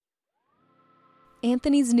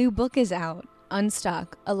Anthony's new book is out,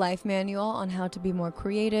 Unstuck, a life manual on how to be more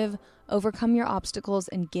creative, overcome your obstacles,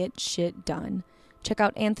 and get shit done. Check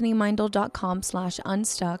out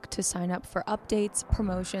anthonymeindl.com/unstuck to sign up for updates,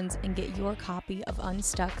 promotions, and get your copy of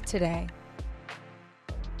Unstuck today.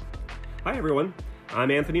 Hi, everyone.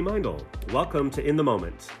 I'm Anthony Meindl. Welcome to In the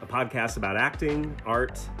Moment, a podcast about acting,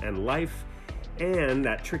 art, and life, and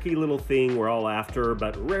that tricky little thing we're all after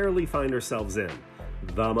but rarely find ourselves in,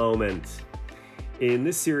 the moment. In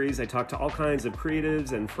this series, I talk to all kinds of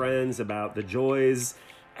creatives and friends about the joys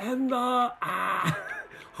and the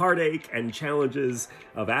heartache and challenges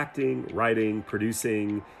of acting, writing,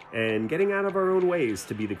 producing, and getting out of our own ways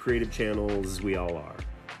to be the creative channels we all are.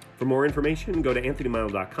 For more information, go to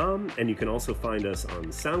anthonymeindl.com, and you can also find us on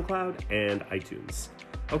SoundCloud and iTunes.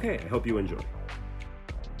 Okay, I hope you enjoy.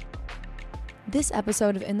 This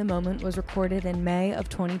episode of In the Moment was recorded in May of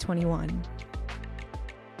 2021.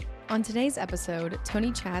 On today's episode,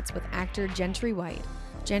 Tony chats with actor Gentry White.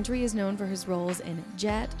 Gentry is known for his roles in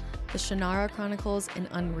Jet, The Shannara Chronicles, and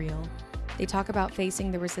Unreal. They talk about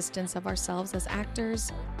facing the resistance of ourselves as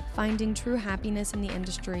actors, finding true happiness in the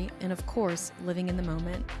industry, and of course, living in the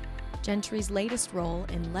moment. Gentry's latest role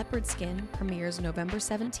in Leopard Skin premieres November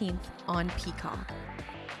 17th on Peacock.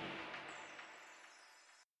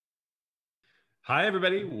 Hi,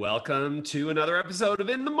 everybody. Welcome to another episode of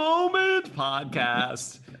In the Moment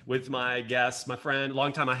podcast with my guest, my friend,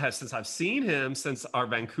 long time since I've seen him since our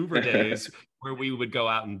Vancouver days where we would go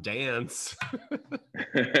out and dance.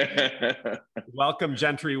 Welcome,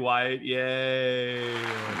 Gentry White. Yay.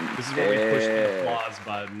 This is where we push the applause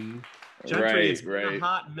button. Gentry, it's been a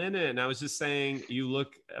hot minute. And I was just saying, you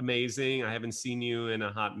look amazing. I haven't seen you in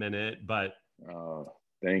a hot minute, but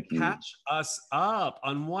thank you. Catch us up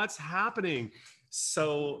on what's happening.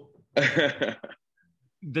 So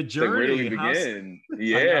the journey. Like, where do we begin?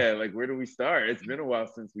 Where do we start? It's been a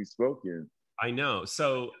while since we've spoken. I know.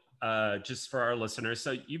 So just for our listeners,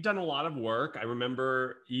 so you've done a lot of work. I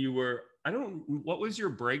remember what was your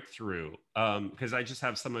breakthrough? Because I just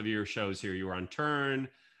have some of your shows here. You were on Turn,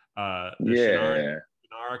 Shannara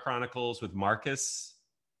Chronicles with Marcus.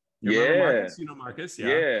 You remember Marcus? You know Marcus?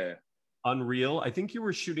 Yeah. Unreal. I think you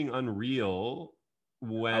were shooting Unreal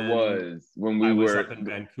when we was were up in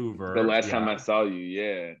Vancouver. The last time I saw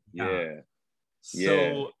you.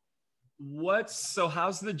 So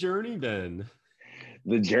how's the journey been?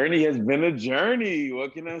 The journey has been a journey.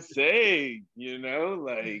 What can I say?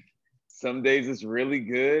 Like some days it's really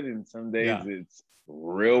good and some days it's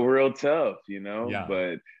real tough,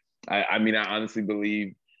 But I mean, I honestly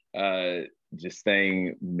believe just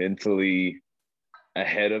staying mentally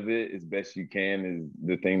ahead of it as best you can is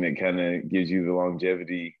the thing that kind of gives you the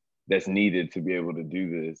longevity that's needed to be able to do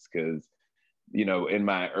this. Because, in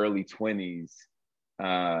my early 20s,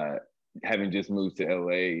 having just moved to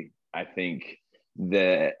LA, I think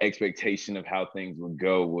the expectation of how things would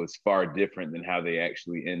go was far different than how they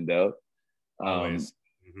actually end up. Always.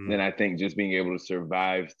 And I think just being able to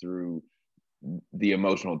survive through the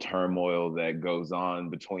emotional turmoil that goes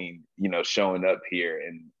on between, showing up here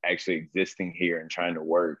and actually existing here and trying to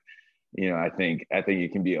work, I think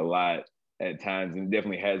it can be a lot at times, and it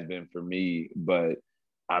definitely has been for me. But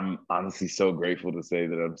I'm honestly so grateful to say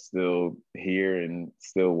that I'm still here and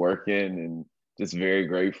still working, and just very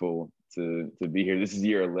grateful to be here. This is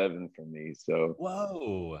year 11 for me. So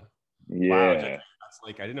whoa, yeah, wow, that's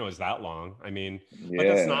like, I didn't know it was that long. I mean, like,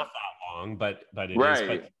 that's not that long, but it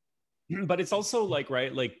is. But it's also like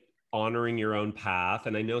honoring your own path.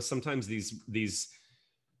 And I know sometimes these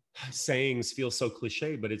sayings feel so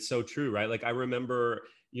cliche, but it's so true, right? Like I remember,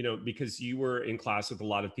 because you were in class with a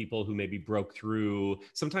lot of people who maybe broke through.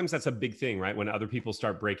 Sometimes that's a big thing, right? When other people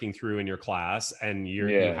start breaking through in your class and you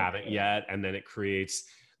haven't yet. And then it creates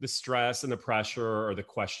the stress and the pressure or the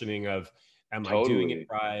questioning of, am I doing it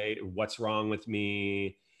right? What's wrong with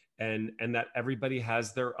me? And that everybody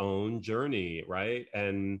has their own journey, right?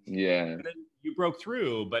 And then you broke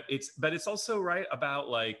through, but it's also right about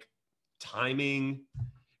like timing.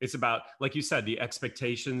 It's about, like you said, the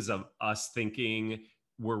expectations of us thinking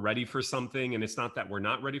we're ready for something, and it's not that we're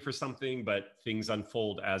not ready for something, but things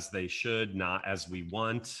unfold as they should, not as we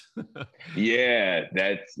want.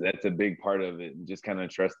 That's a big part of it, and just kind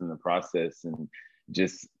of trusting the process and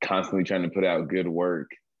just constantly trying to put out good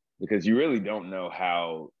work, because you really don't know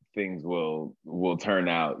how things will turn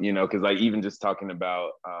out, because like even just talking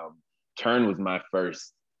about Turn was my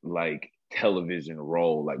first like television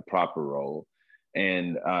role, like proper role.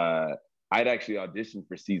 And I'd actually auditioned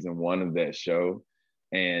for season 1 of that show,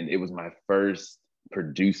 and it was my first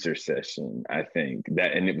producer session, I think,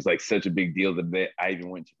 and it was like such a big deal that I even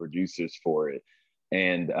went to producers for it.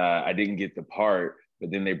 and I didn't get the part. But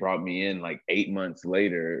then they brought me in like 8 months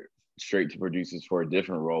later, straight to producers for a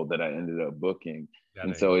different role that I ended up booking.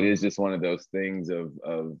 And so it is just one of those things of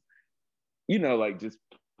you know, like just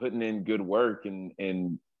putting in good work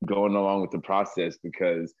and going along with the process,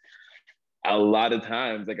 because a lot of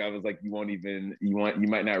times, like I was like, you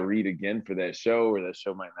might not read again for that show, or that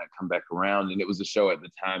show might not come back around. And it was a show at the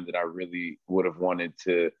time that I really would have wanted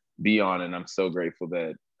to be on. And I'm so grateful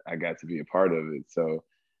that I got to be a part of it. So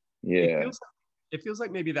yeah. It feels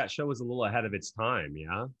like maybe that show was a little ahead of its time.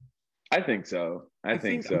 Yeah. I think so. I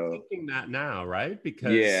think so. I'm thinking that now, right?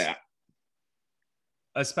 Because yeah,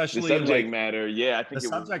 especially the subject matter. Yeah, I think the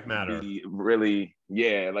subject matter really.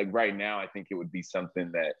 Yeah, like right now, I think it would be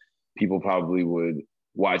something that people probably would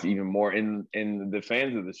watch even more. And the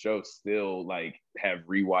fans of the show still like have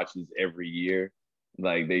rewatches every year.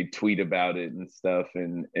 Like they tweet about it and stuff,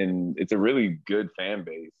 and it's a really good fan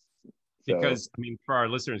base. So, because I mean, for our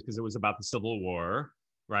listeners, because it was about the Civil War,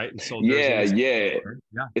 right? And soldiers. Yeah.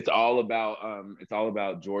 It's all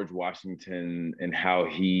about George Washington and how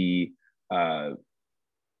he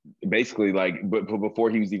basically like, but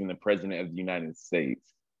before he was even the president of the United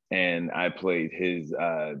States, and I played his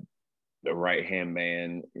the right hand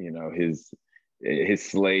man, you know, his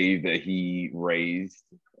slave that he raised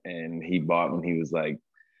and he bought when he was like,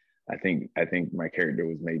 I think my character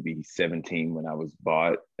was maybe 17 when I was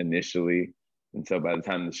bought initially. And so by the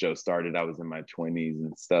time the show started, I was in my 20s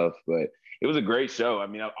and stuff. But it was a great show. I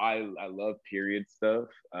mean, I love period stuff.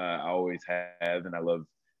 I always have, and I love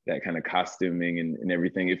that kind of costuming and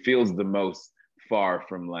everything. It feels the most far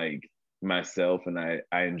from like myself, and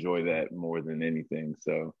I enjoy that more than anything.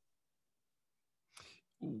 So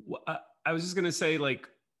I was just gonna say, like,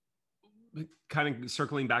 kind of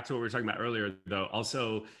circling back to what we were talking about earlier, though,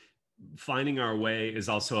 also finding our way is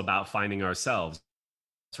also about finding ourselves,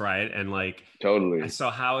 right? And like, totally. So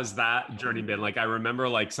how has that journey been? Like, I remember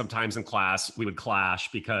like sometimes in class we would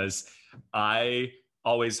clash because I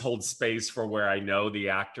always hold space for where I know the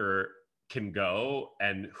actor can go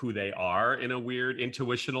and who they are in a weird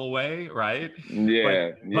intuitional way, right?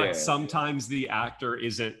 Yeah. But sometimes the actor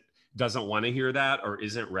doesn't want to hear that, or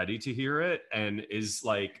isn't ready to hear it, and is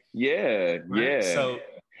like, right? So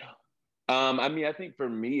I mean, I think for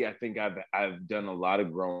me, I think I've done a lot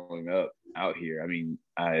of growing up out here. I mean,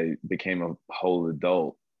 I became a whole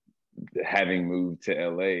adult having moved to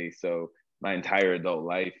LA. So my entire adult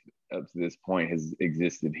life up to this point has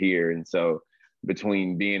existed here. And so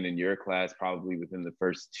between being in your class, probably within the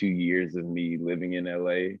first 2 years of me living in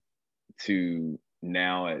LA, to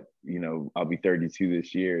now at, you know, I'll be 32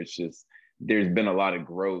 this year. It's just, there's been a lot of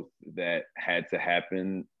growth that had to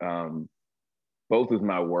happen, both with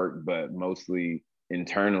my work, but mostly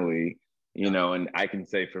internally, you know. And I can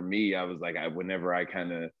say for me, I was like, whenever I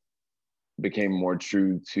kind of became more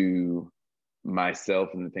true to myself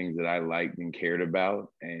and the things that I liked and cared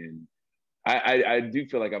about. And I do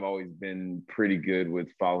feel like I've always been pretty good with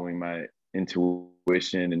following my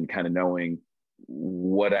intuition and kind of knowing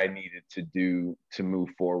what I needed to do to move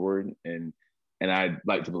forward. And I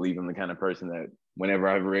like to believe I'm the kind of person that whenever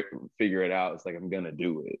I figure it out, it's like, I'm going to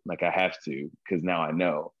do it. Like I have to, because now I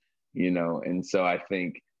know, you know? And so I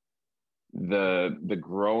think the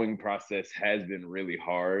growing process has been really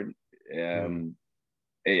hard.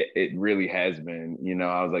 It really has been, you know.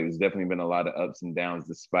 I was like, there's definitely been a lot of ups and downs,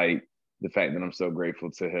 despite the fact that I'm so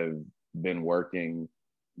grateful to have been working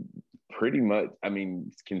pretty much, I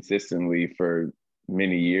mean, consistently for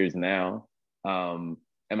many years now. Am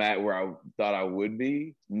I at where I thought I would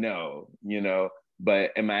be? No, you know,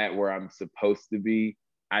 but am I at where I'm supposed to be?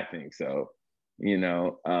 I think so, you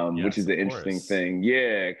know, yes, which is the interesting thing.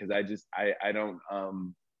 Yeah, because I don't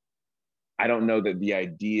know that the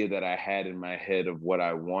idea that I had in my head of what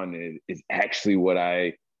I wanted is actually what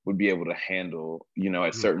I would be able to handle, you know,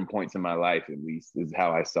 at certain points in my life, at least, is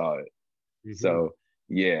how I saw it. So,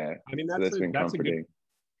 yeah, I mean, that's been comforting.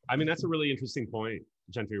 That's a really interesting point,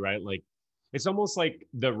 Gentry, right? Like, it's almost like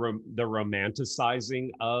the romanticizing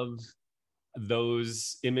of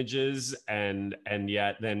those images, and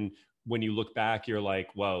yet then when you look back, you're like,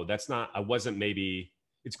 whoa,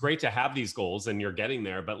 it's great to have these goals and you're getting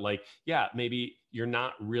there, but like, yeah, maybe you're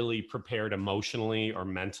not really prepared emotionally or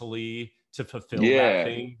mentally to fulfill that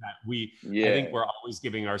thing that I think we're always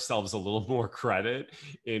giving ourselves a little more credit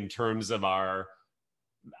in terms of our,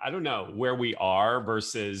 I don't know, where we are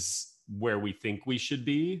versus where we think we should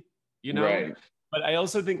be, you know? Right. But I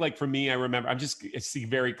also think, like, for me, I see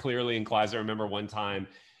very clearly in class, I remember one time,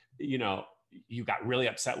 you know, you got really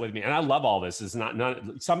upset with me. And I love all this. It's not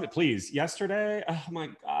some, please. Yesterday, oh my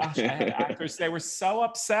gosh, I had actors, they were so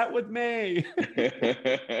upset with me.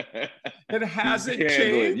 It hasn't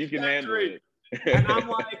changed. You can handle it. And I'm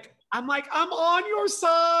like, I'm on your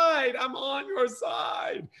side. I'm on your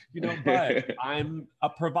side. You know, but I'm a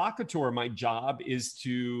provocateur. My job is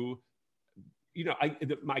to, you know,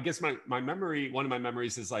 I guess my memory, one of my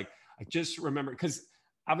memories is like, I just remember, because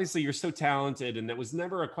obviously you're so talented and that was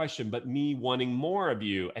never a question, but me wanting more of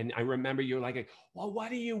you. And I remember you're like, well, what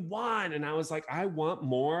do you want? And I was like, I want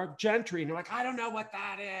more of Gentry. And you're like, I don't know what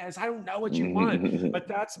that is. I don't know what you want. But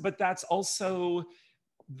that's also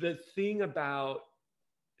the thing about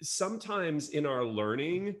sometimes in our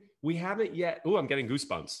learning, we haven't yet, I'm getting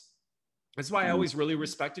goosebumps. That's why I always really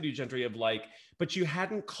respected you, Gentry, of like, but you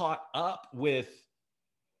hadn't caught up with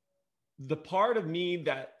the part of me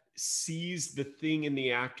that sees the thing in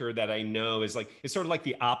the actor that I know is like, it's sort of like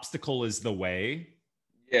the obstacle is the way.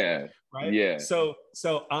 Yeah. Right. Yeah. So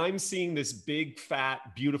I'm seeing this big,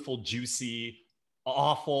 fat, beautiful, juicy,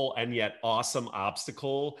 awful, and yet awesome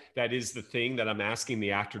obstacle that is the thing that I'm asking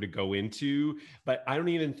the actor to go into. But I don't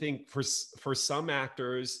even think for some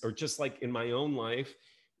actors, or just like in my own life,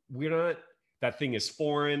 that thing is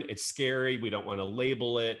foreign, it's scary, we don't want to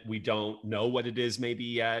label it, we don't know what it is maybe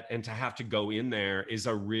yet, and to have to go in there is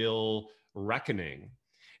a real reckoning.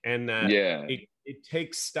 And that it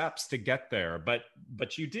takes steps to get there, but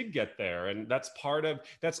you did get there, and that's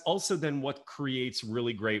also then what creates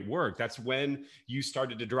really great work. That's when you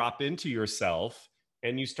started to drop into yourself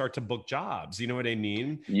and you start to book jobs. You know what I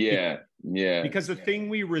mean? Yeah. Because the thing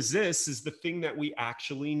we resist is the thing that we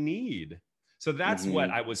actually need. So that's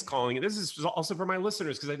what I was calling it. This is also for my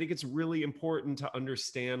listeners, because I think it's really important to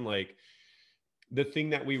understand, like, the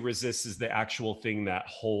thing that we resist is the actual thing that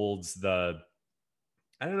holds the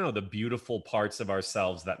beautiful parts of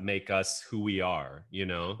ourselves that make us who we are, you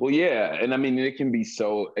know? Well, yeah. And I mean, it can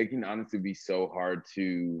honestly be so hard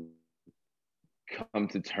to come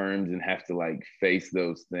to terms and have to like face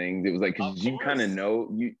those things. It was like, cause you kind of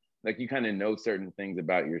know certain things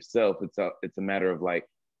about yourself. It's a matter of like,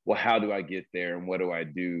 well, how do I get there and what do I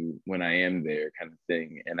do when I am there, kind of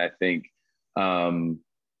thing. And I think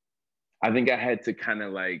I had to kind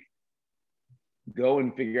of like go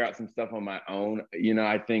and figure out some stuff on my own. You know,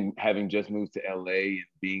 I think having just moved to LA and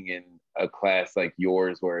being in a class like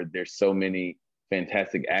yours, where there's so many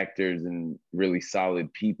fantastic actors and really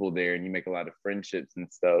solid people there, and you make a lot of friendships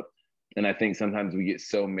and stuff. And I think sometimes we get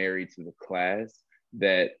so married to the class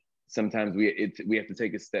that sometimes we have to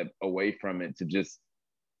take a step away from it to just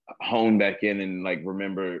hone back in and like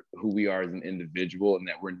remember who we are as an individual, and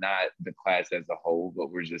that we're not the class as a whole,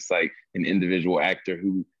 but we're just like an individual actor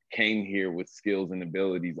who came here with skills and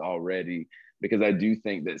abilities already. Because I do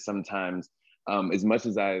think that sometimes, as much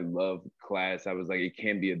as I love class, I was like, it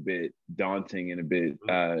can be a bit daunting and a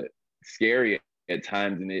bit scary at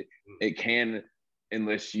times. And it can,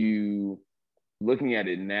 unless you, looking at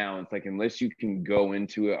it now, it's like, unless you can go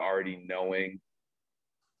into it already knowing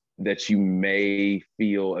that you may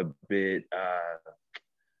feel a bit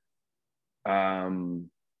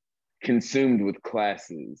consumed with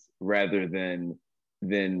classes rather than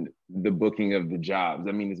the booking of the jobs.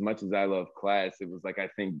 I mean, as much as I love class, it was like, I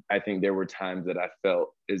think there were times that I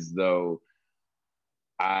felt as though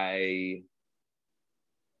I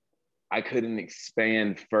couldn't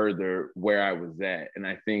expand further where I was at. And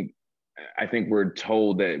I think we're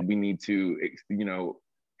told that we need to, you know,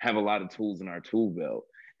 have a lot of tools in our tool belt.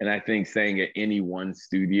 And I think staying at any one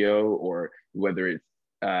studio, or whether it's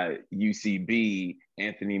UCB,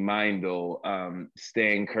 Anthony Meindl,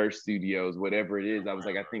 Stan Kirsch Studios, whatever it is, I was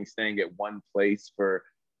like, I think staying at one place for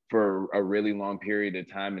a really long period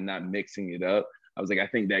of time and not mixing it up, I was like, I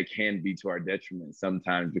think that can be to our detriment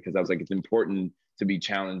sometimes, because I was like, it's important to be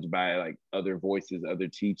challenged by like other voices, other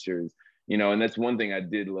teachers, you know. And that's one thing I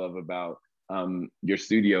did love about your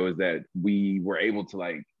studio, is that we were able to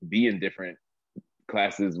like be in different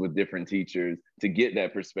classes with different teachers to get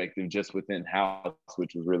that perspective just within house,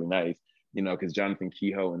 which was really nice, you know, because Jonathan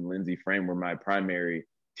Kehoe and Lindsay Frame were my primary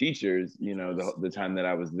teachers, you know, the time that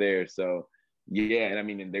I was there. So yeah, and I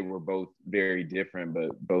mean, and they were both very different,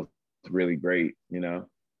 but both really great, you know.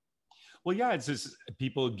 Well, yeah, it's just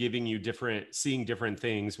people seeing different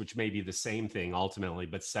things, which may be the same thing ultimately,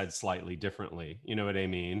 but said slightly differently. You know what I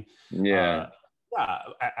mean? Yeah. Yeah,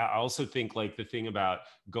 I also think like the thing about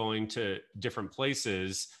going to different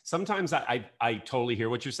places, sometimes I totally hear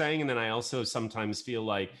what you're saying. And then I also sometimes feel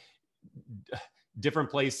like different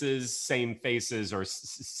places, same faces, or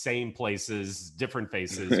same places, different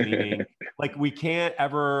faces, meaning like we can't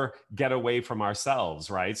ever get away from ourselves,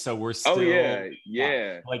 right? So we're still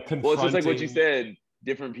like confronting. Well, it's just like what you said,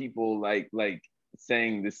 different people like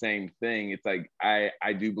saying the same thing. It's like I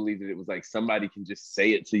do believe that it was like somebody can just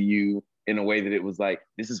say it to you in a way that it was like,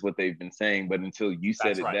 this is what they've been saying, but until you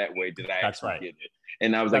said it that way, did I actually get it?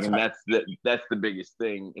 And I was like, and that's the biggest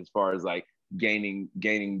thing as far as like gaining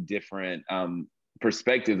different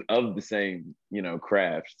perspectives of the same, you know,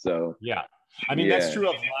 craft. So yeah. I mean, that's true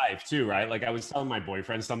of life too, right? Like I was telling my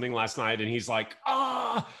boyfriend something last night and he's like,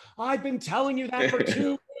 I've been telling you that for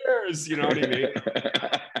 2 years. You know what I mean?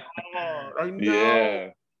 I know. Yeah.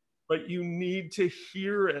 But you need to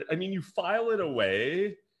hear it. I mean, you file it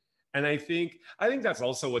away. And I think that's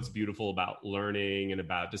also what's beautiful about learning and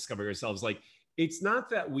about discovering ourselves. Like, it's not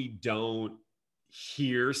that we don't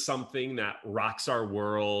hear something that rocks our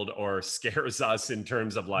world or scares us in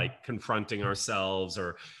terms of like confronting ourselves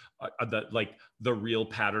or the real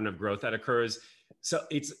pattern of growth that occurs. So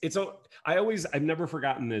I've never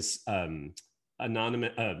forgotten this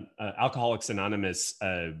Alcoholics Anonymous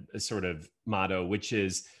sort of motto, which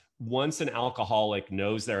is once an alcoholic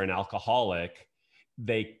knows they're an alcoholic,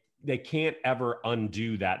 they can't ever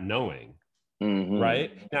undo that knowing. Mm-hmm.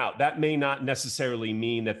 Right? Now, that may not necessarily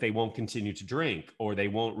mean that they won't continue to drink or they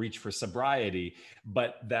won't reach for sobriety,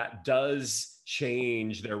 but that does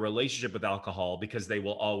change their relationship with alcohol because they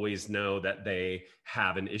will always know that they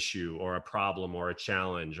have an issue or a problem or a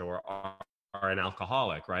challenge or are an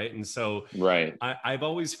alcoholic, right? And so I've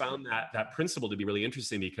always found that principle to be really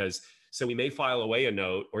interesting because so we may file away a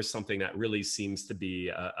note or something that really seems to be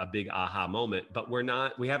a big aha moment, but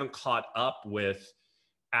we haven't caught up with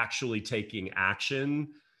actually taking action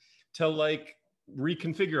to like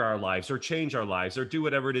reconfigure our lives or change our lives or do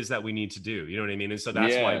whatever it is that we need to do. You know what I mean? And so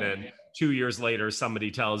that's why then 2 years later, somebody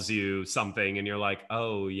tells you something and you're like,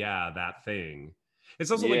 oh yeah, that thing. It's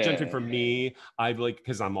also like Gentry for me, I've like,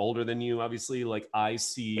 cause I'm older than you, obviously, like I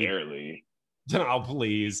see barely. Oh,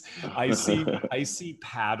 please. I see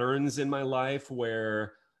patterns in my life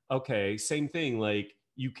where, okay, same thing. Like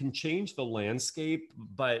you can change the landscape,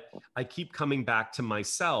 but I keep coming back to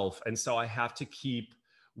myself. And so I have to keep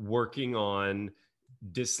working on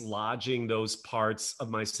dislodging those parts of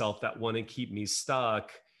myself that want to keep me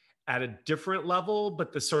stuck at a different level,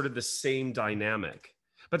 but the sort of the same dynamic.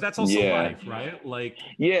 But that's also life, right? Like,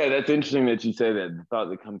 that's interesting that you say that. The thought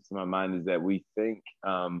that comes to my mind is that we think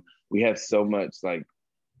we have so much like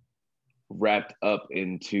wrapped up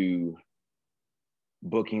into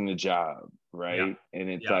booking the job, right? And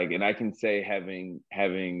it's like, and I can say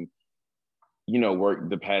having you know worked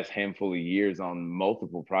the past handful of years on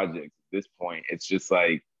multiple projects at this point, it's just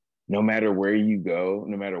like no matter where you go,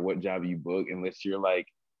 no matter what job you book, unless you're like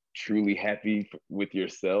truly happy with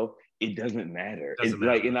yourself, it doesn't matter.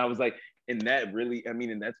 Like, and I was like, and that really, I mean,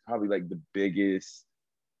 and that's probably like the biggest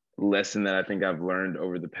lesson that I think I've learned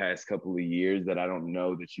over the past couple of years that I don't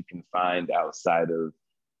know that you can find outside of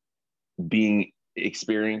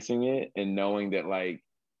experiencing it and knowing that like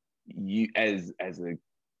you as a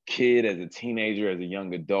kid, as a teenager, as a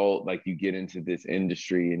young adult, like you get into this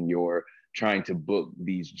industry and you're trying to book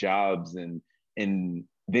these jobs and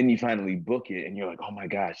then you finally book it and you're like, oh my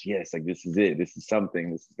gosh, yes, like this is it. This is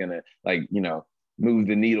something. This is gonna like, you know, move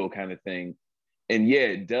the needle kind of thing. And yeah,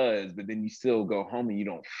 it does, but then you still go home and you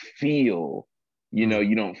don't feel, you know,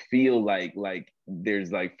 you don't feel like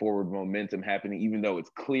there's like forward momentum happening, even though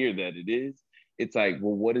it's clear that it is. It's like,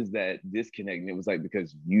 well, what is that disconnect? And it was like,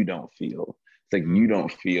 because you don't feel. It's like you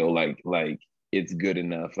don't feel like it's good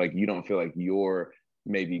enough. Like you don't feel like you're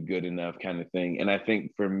maybe good enough kind of thing. And I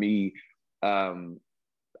think for me,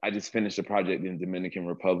 I just finished a project in Dominican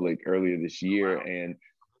Republic earlier this year. And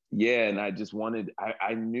and I just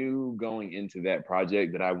I knew going into that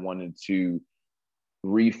project that I wanted to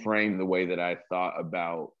reframe the way that I thought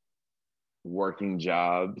about working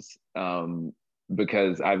jobs.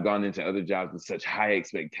 Because I've gone into other jobs with such high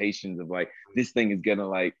expectations of like, this thing is gonna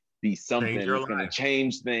like be something, it's gonna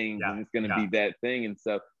change things and it's gonna be that thing and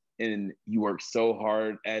stuff. And you work so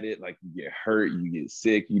hard at it, like you get hurt, you get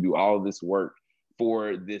sick, you do all of this work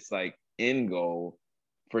for this like end goal,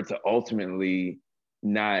 for it to ultimately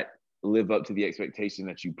not live up to the expectation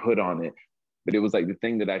that you put on it. But it was like the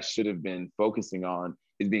thing that I should have been focusing on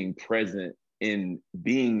is being present in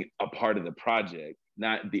being a part of the project,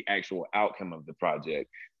 not the actual outcome of the project.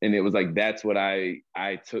 And it was like, that's what I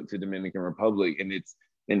took to Dominican Republic. And it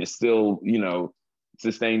still, you know,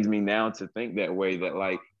 sustains me now to think that way, that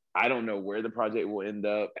like, I don't know where the project will end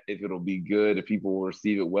up, if it'll be good, if people will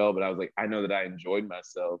receive it well, but I was like, I know that I enjoyed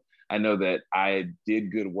myself. I know that I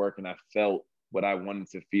did good work and I felt what I wanted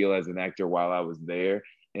to feel as an actor while I was there.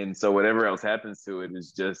 And so whatever else happens to it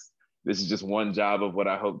is just, this is just one job of what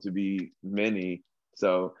I hope to be many.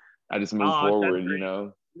 So I just move forward, you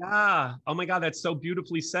know? Yeah. Oh my God, that's so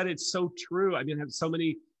beautifully said. It's so true. I mean, I have so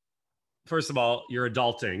many, first of all, you're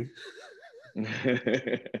adulting.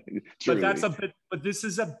 But this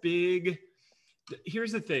is a big,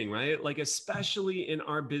 here's the thing, right? Like, especially in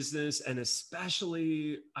our business, and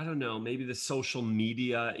especially, I don't know, maybe the social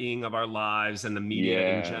media-ing of our lives and the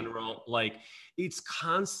media in general, like, it's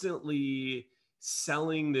constantly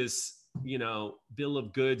selling this, you know, bill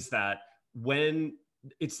of goods that when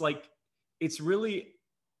it's like, it's really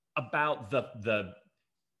about the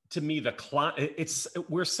to me,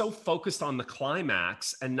 we're so focused on the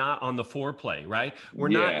climax and not on the foreplay, right? We're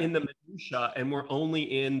not in the minutia, and we're only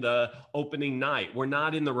in the opening night. We're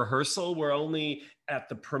not in the rehearsal. We're only at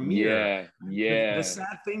the premiere. The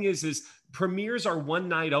sad thing is premieres are one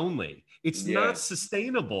night only. It's not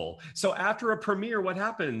sustainable. So after a premiere, what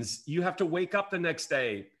happens? You have to wake up the next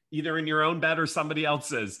day, either in your own bed or somebody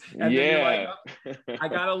else's. And then you're like, oh, I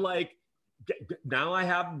gotta like, now I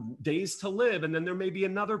have days to live, and then there may be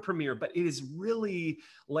another premiere. But it is really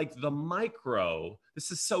like the micro. This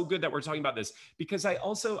is so good that we're talking about this, because I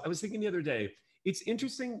was thinking the other day, it's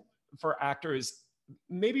interesting for actors,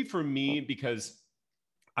 maybe for me, because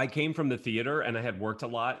I came from the theater and I had worked a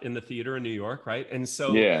lot in the theater in New York, right? And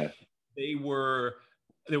so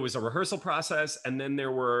there was a rehearsal process, and then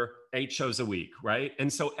there were 8 shows a week, right?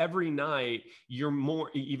 And so every night you're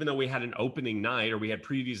more, even though we had an opening night or we had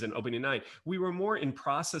previews and opening night, we were more in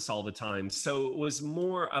process all the time. So it was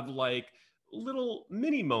more of like little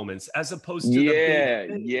mini moments as opposed to the big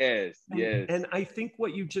thing. Yes. And I think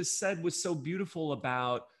what you just said was so beautiful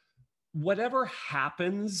about whatever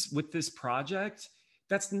happens with this project,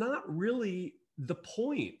 that's not really the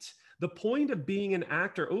point. The point of being an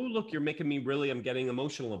actor, oh, look, you're making me really, I'm getting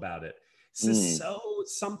emotional about it. This is so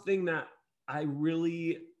something that I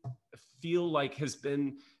really feel like has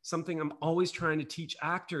been something I'm always trying to teach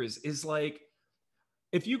actors, is like,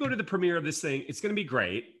 if you go to the premiere of this thing, it's going to be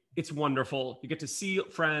great. It's wonderful. You get to see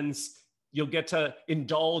friends. You'll get to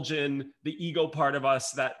indulge in the ego part of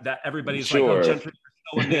us that everybody's like, oh, Gentry,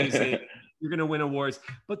 you're so amazing. You're going to win awards.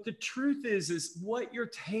 But the truth is what your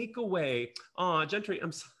takeaway, Gentry,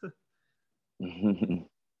 I'm so...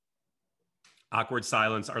 Awkward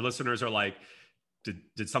silence. Our listeners are like,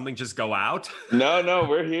 did something just go out? No,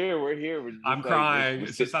 we're here. I'm crying.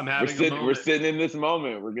 We're sitting in this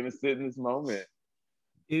moment. We're gonna sit in this moment.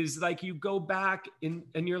 Is like, you go back and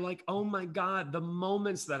you're like, oh my God, the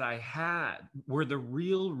moments that I had were the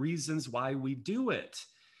real reasons why we do it.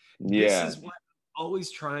 This is what I'm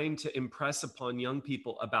always trying to impress upon young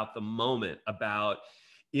people about the moment, about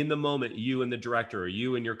in the moment, you and the director, or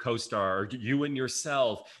you and your co-star, or you and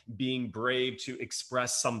yourself being brave to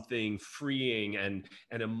express something freeing and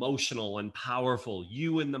emotional and powerful.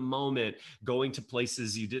 You in the moment going to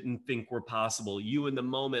places you didn't think were possible. You in the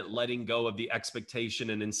moment letting go of the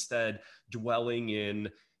expectation and instead dwelling in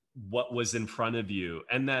what was in front of you.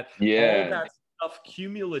 And that all that stuff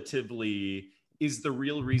cumulatively is the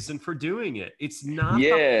real reason for doing it. It's not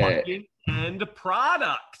the fucking end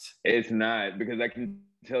product. It's not, because I can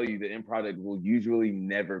tell you the end product will usually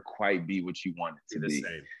never quite be what you want it to be.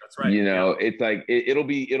 Same. That's right. You know, it's like it'll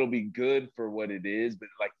be good for what it is, but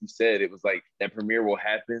like you said, it was like that premiere will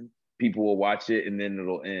happen, people will watch it, and then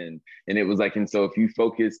it'll end. And it was like, and so if you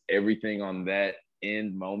focus everything on that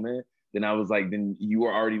end moment, then I was like, then you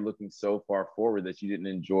were already looking so far forward that you didn't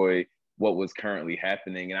enjoy what was currently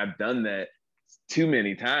happening. And I've done that too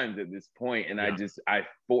many times at this point, and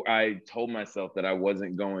I told myself that I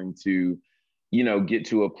wasn't going to, you know, get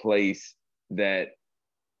to a place that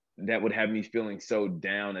would have me feeling so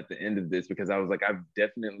down at the end of this, because I was like, I've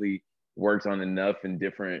definitely worked on enough in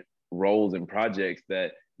different roles and projects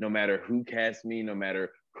that no matter who cast me, no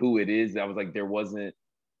matter who it is, I was like, there wasn't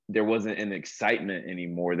an excitement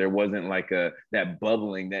anymore. There wasn't like that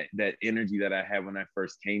bubbling, that energy that I had when I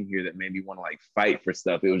first came here that made me want to like fight for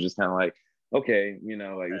stuff. It was just kind of like, okay, you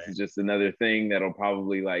know, like this is just another thing that'll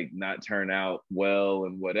probably like not turn out well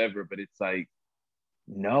and whatever. But it's like,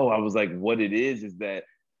 no, I was like, what it is that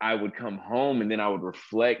I would come home and then I would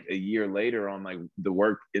reflect a year later on like the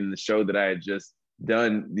work in the show that I had just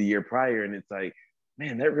done the year prior. And it's like,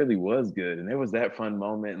 man, that really was good. And there was that fun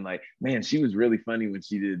moment. And like, man, she was really funny when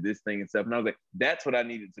she did this thing and stuff. And I was like, that's what I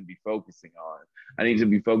needed to be focusing on. I needed to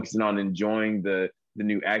be focusing on enjoying the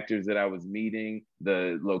new actors that I was meeting,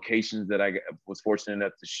 the locations that I was fortunate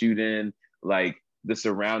enough to shoot in, like the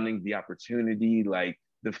surroundings, the opportunity, like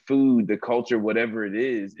the food, the culture, whatever it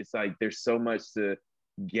is. It's like there's so much to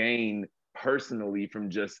gain personally from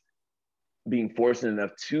just being fortunate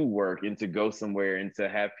enough to work and to go somewhere and to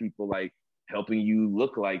have people like helping you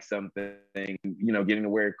look like something, you know, getting to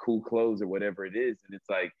wear cool clothes or whatever it is. And it's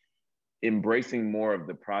like embracing more of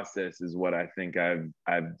the process is what I think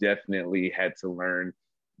I've definitely had to learn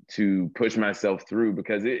to push myself through,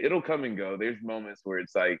 because it'll come and go. There's moments where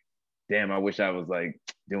it's like, damn, I wish I was like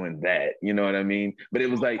doing that. You know what I mean? But it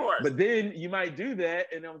was like, but then you might do that.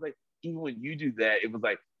 And I was like, even when you do that, it was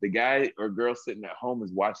like the guy or girl sitting at home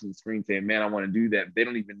is watching the screen saying, man, I want to do that. They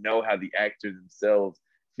don't even know how the actor themselves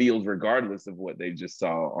feels regardless of what they just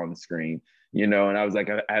saw on the screen, you know? And I was like,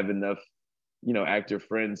 I have enough, you know, actor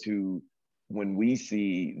friends who, when we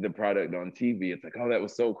see the product on TV, it's like, oh, that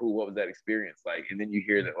was so cool. What was that experience like? And then you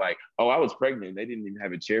hear that like, oh, I was pregnant. They didn't even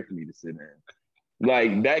have a chair for me to sit in.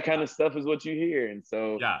 Like that kind of stuff is what you hear. And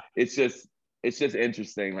so it's just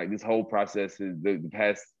interesting. Like this whole process is the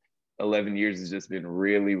past 11 years has just been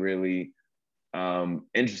really, really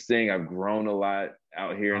interesting. I've grown a lot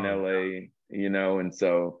out here in LA, you know? And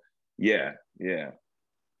so, yeah.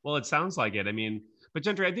 Well, it sounds like it. I mean, but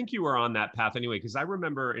Gentry, I think you were on that path anyway, because I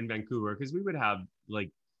remember in Vancouver, because we would have like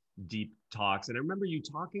deep talks. And I remember you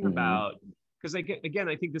talking about, because again,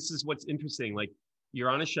 I think this is what's interesting. Like you're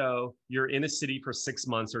on a show, you're in a city for 6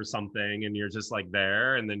 months or something, and you're just like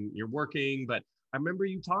there, and then you're working. But I remember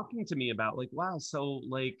you talking to me about like, wow, so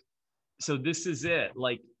this is it.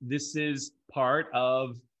 Like this is part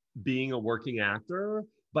of being a working actor.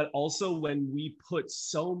 But also when we put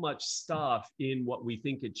so much stuff in what we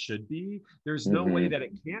think it should be, there's no way that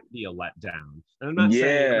it can't be a letdown. And I'm not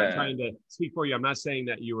saying, I'm not trying to speak for you. I'm not saying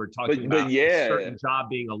that you were talking about a certain job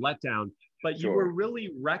being a letdown, but you were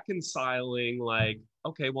really reconciling like,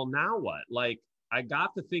 okay, well now what? Like I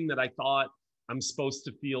got the thing that I thought I'm supposed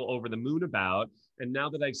to feel over the moon about. And now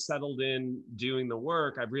that I've settled in doing the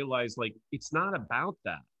work, I've realized like, it's not about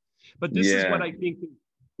that. But this is what I think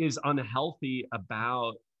is unhealthy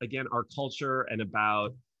about, again, our culture and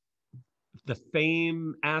about the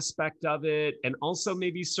fame aspect of it, and also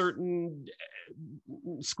maybe certain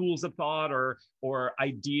schools of thought or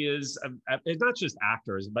ideas of not just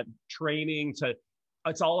actors, but training to,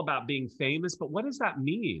 it's all about being famous. But what does that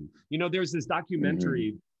mean? You know, there's this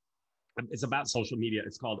documentary, it's about social media.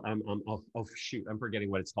 It's called, oh shoot, I'm forgetting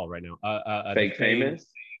what it's called right now. Fake Famous?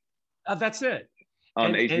 That's it.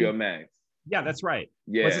 On HBO Max. Yeah, that's right.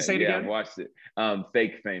 Yeah, what's it say again? I watched it.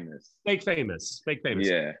 Fake Famous. Fake Famous.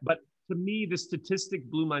 Yeah. But to me, the statistic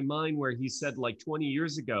blew my mind where he said like 20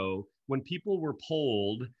 years ago, when people were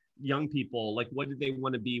polled, young people, like what did they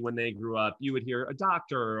want to be when they grew up? You would hear a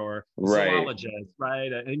doctor or a zoologist,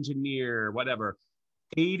 right? An engineer, whatever.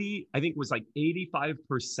 I think it was like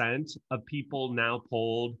 85% of people now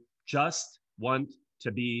polled just want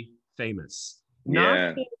to be famous.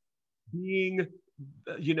 Not for being,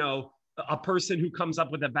 you know, a person who comes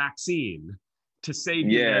up with a vaccine to save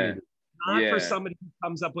humanity. Not for somebody who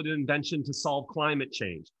comes up with an invention to solve climate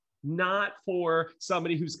change. Not for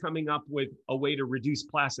somebody who's coming up with a way to reduce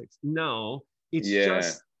plastics. No, it's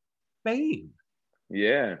just fame.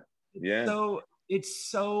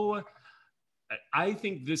 So I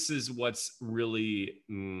think this is what's really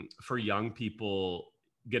for young people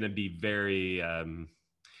going to be very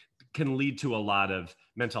can lead to a lot of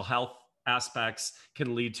mental health aspects,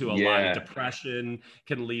 can lead to a lot of depression,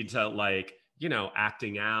 can lead to like, you know,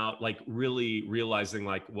 acting out, like really realizing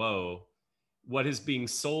like, whoa, what is being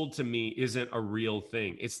sold to me isn't a real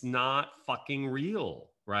thing. It's not fucking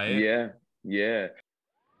real, right? Yeah.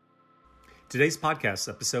 Today's podcast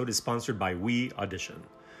episode is sponsored by We Audition.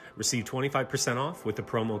 Receive 25% off with the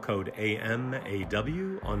promo code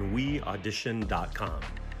AMAW on weaudition.com.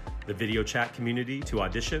 The video chat community to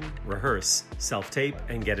audition, rehearse, self-tape,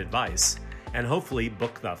 and get advice, and hopefully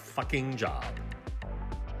book the fucking job.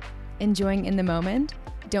 Enjoying In the Moment?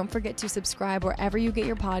 Don't forget to subscribe wherever you get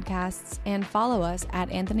your podcasts and follow us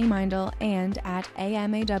at Anthony Meindl and at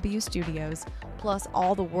AMAW Studios, plus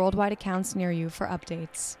all the worldwide accounts near you for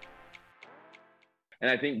updates.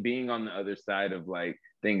 And I think being on the other side of like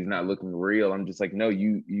things not looking real, I'm just like, no,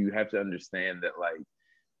 you have to understand that like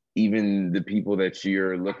even the people that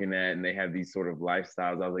you're looking at and they have these sort of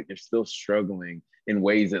lifestyles, I was like, they're still struggling in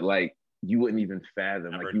ways that like you wouldn't even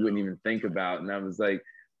fathom, like you wouldn't even think about. And I was like,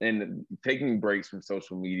 and taking breaks from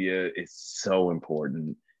social media is so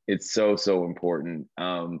important. It's so important.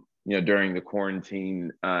 You know, during the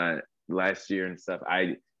quarantine last year and stuff,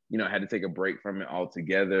 I had to take a break from it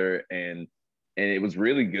altogether, and it was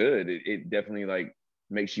really good. It definitely like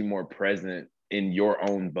makes you more present in your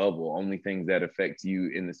own bubble, only things that affect you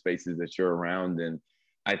in the spaces that you're around. And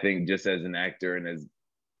I think just as an actor and as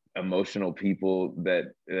emotional people that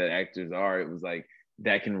actors are, it was like,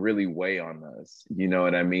 that can really weigh on us. You know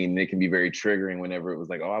what I mean? It can be very triggering whenever it was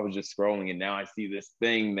like, oh, I was just scrolling and now I see this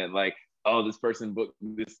thing that like oh, this person booked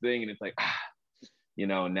this thing, and it's like, you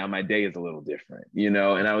know, now my day is a little different, you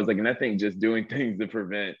know? And I was like, and I think just doing things to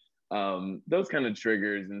prevent those kind of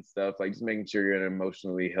triggers and stuff, like just making sure you're in an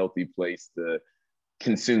emotionally healthy place to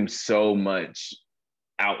consume so much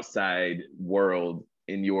outside world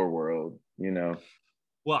in your world, you know?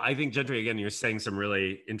 Well, I think, Gentry, again, you're saying some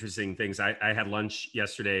really interesting things. I had lunch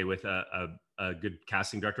yesterday with a good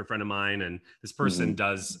casting director friend of mine, and this person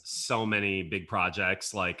does so many big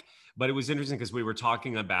projects. Like, but it was interesting because we were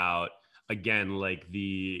talking about, again, like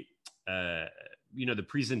the the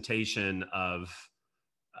presentation of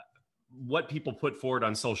what people put forward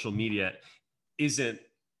on social media isn't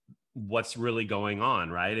what's really going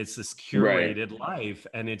on, right? It's this curated life,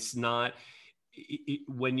 and it's not.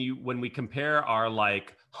 When we compare our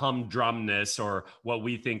like humdrumness or what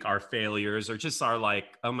we think are failures, or just our like,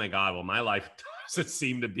 oh my God, well, my life doesn't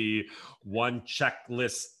seem to be one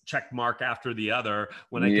checklist check mark after the other,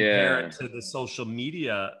 when I compare it to the social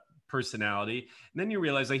media personality. And then you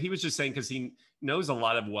realize, like he was just saying, because he knows a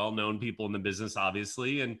lot of well-known people in the business,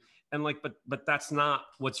 obviously, and like, but that's not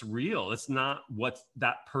what's real. It's not what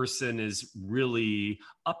that person is really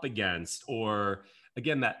up against. Or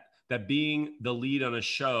again, that being the lead on a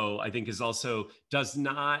show, I think, is also does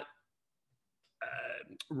not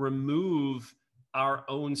remove our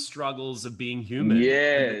own struggles of being human.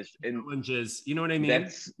 Yes. And challenges, you know what I mean?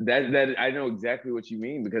 That I know exactly what you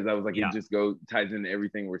mean, because I was like, it just ties into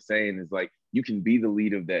everything we're saying. Is like, you can be the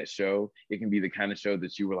lead of that show. It can be the kind of show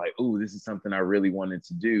that you were like, oh, this is something I really wanted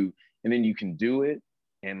to do. And then you can do it.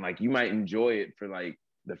 And like, you might enjoy it for like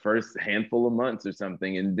the first handful of months or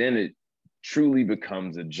something. And then it truly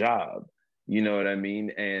becomes a job. You know what I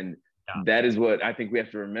mean? And that is what I think we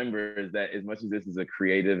have to remember, is that as much as this is a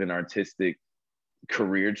creative and artistic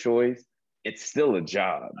career choice, it's still a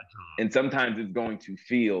job. And sometimes it's going to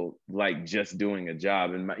feel like just doing a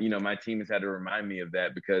job. And my team has had to remind me of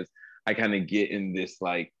that, because I kind of get in this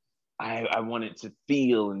like, I want it to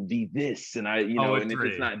feel and be this, and and if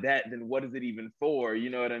it's not that, then what is it even for? You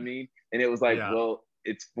know what I mean? And it was like, well,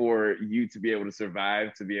 it's for you to be able to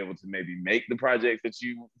survive, to be able to maybe make the projects that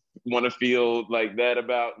you want to feel like that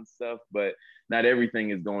about and stuff. But not everything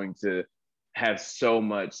is going to have so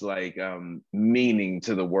much like meaning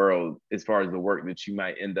to the world as far as the work that you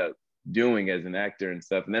might end up doing as an actor and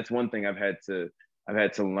stuff. And that's one thing I've had to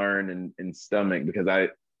learn and stomach, because I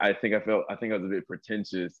think I was a bit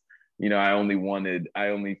pretentious. You know, I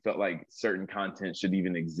only felt like certain content should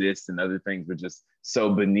even exist, and other things were just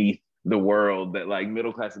so beneath the world that, like,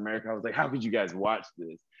 middle class America, I was like, how could you guys watch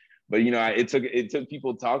this? But it took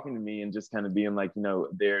people talking to me and just kind of being like,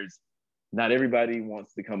 there's not everybody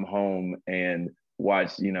wants to come home and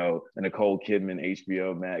watch, a Nicole Kidman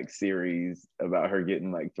HBO Max series about her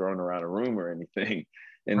getting like thrown around a room or anything.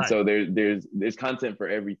 And so there's content for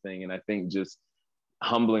everything. And I think just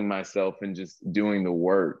humbling myself and just doing the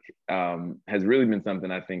work has really been something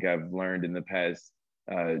I think I've learned in the past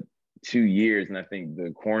 2 years. And I think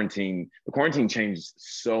the quarantine changed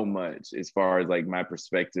so much as far as like my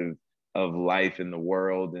perspective of life in the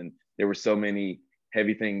world. And there were so many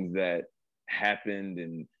heavy things that happened,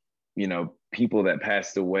 and people that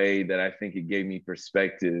passed away, that I think it gave me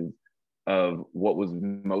perspective of what was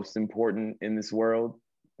most important in this world,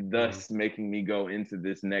 thus making me go into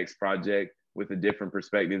this next project with a different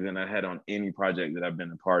perspective than I had on any project that I've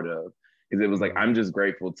been a part of. Because it was like, I'm just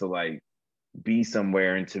grateful to like be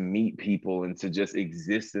somewhere and to meet people and to just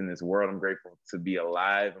exist in this world. I'm grateful to be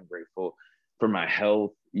alive. I'm grateful for my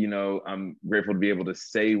health. I'm grateful to be able to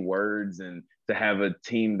say words and to have a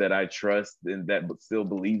team that I trust and that still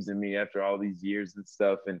believes in me after all these years and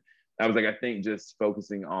stuff. And I was like, I think just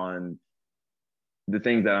focusing on the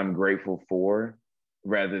things that I'm grateful for,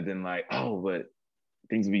 rather than like, oh, but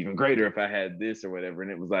things would be even greater if I had this or whatever.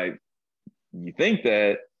 And it was like, you think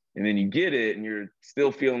that, and then you get it, and you're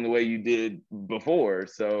still feeling the way you did before.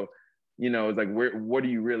 So, it's like, what are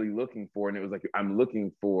you really looking for? And it was like, I'm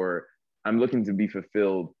looking to be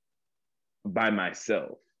fulfilled by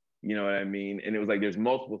myself. You know what I mean? And it was like, there's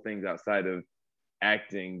multiple things outside of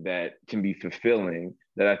acting that can be fulfilling,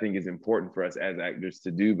 that I think is important for us as actors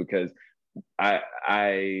to do, because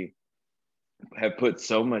I have put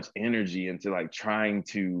so much energy into like trying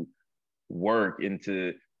to work and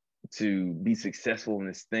to be successful in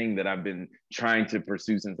this thing that I've been trying to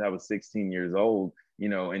pursue since I was 16 years old,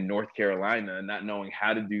 in North Carolina, not knowing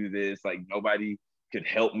how to do this. Like, nobody could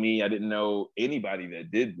help me. I didn't know anybody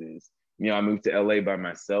that did this. I moved to LA by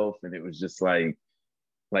myself, and it was just like,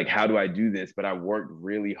 how do I do this? But I worked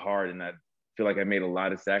really hard, and I feel like I made a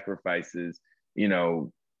lot of sacrifices,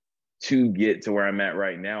 to get to where I'm at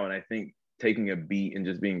right now. And I think taking a beat and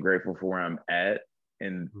just being grateful for where I'm at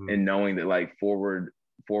and knowing that like forward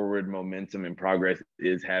momentum and progress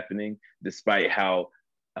is happening despite how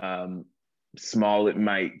small it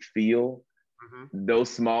might feel.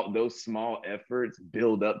 Those small efforts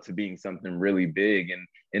build up to being something really big,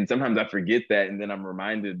 and sometimes I forget that, and then I'm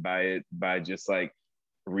reminded by it by just like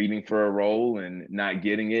reading for a role and not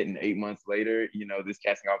getting it, and 8 months later, you know, this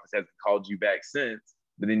casting office hasn't called you back since,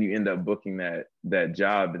 but then you end up booking that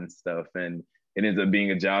job and stuff, and it ends up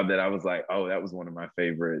being a job that I was like, oh, that was one of my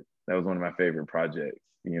favorite projects,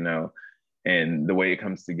 you know, and the way it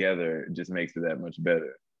comes together just makes it that much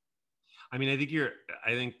better. I mean, I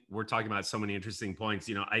think we're talking about so many interesting points.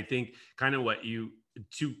 You know, I think kind of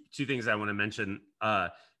two things I want to mention.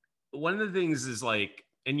 One of the things is like,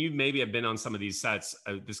 and you maybe have been on some of these sets,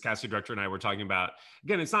 this casting director and I were talking about,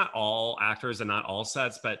 again, it's not all actors and not all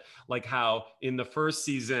sets, but like how in the first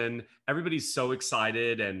season, everybody's so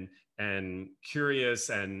excited and curious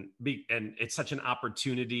and it's such an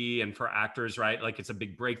opportunity, and for actors, right? Like it's a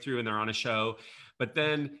big breakthrough and they're on a show. But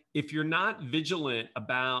then if you're not vigilant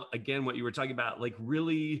about, again, what you were talking about, like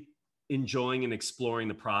really enjoying and exploring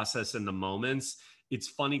the process and the moments, it's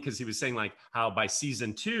funny because he was saying like how by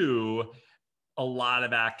season 2, a lot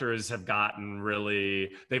of actors have gotten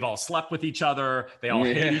really, they've all slept with each other. They all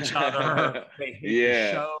hate each other. They hate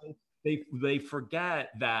the show. They forget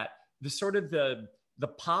that the sort of the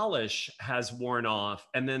polish has worn off,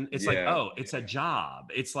 and then it's like, oh, it's a job.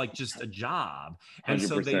 It's like just a job. And 100%.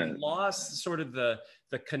 So they've lost sort of the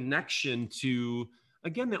connection to,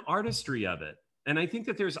 again, the artistry of it. And I think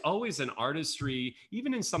that there's always an artistry,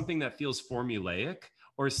 even in something that feels formulaic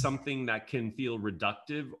or something that can feel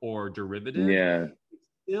reductive or derivative. Yeah.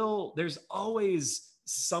 Still, there's always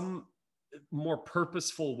some more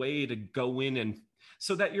purposeful way to go in, and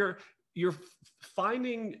so that you're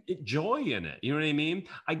finding joy in it. You know what I mean?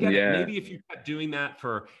 I get it. Maybe if you kept doing that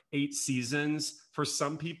for 8 seasons, for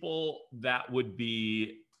some people that would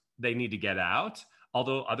be, they need to get out.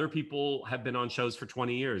 Although other people have been on shows for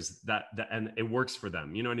 20 years and it works for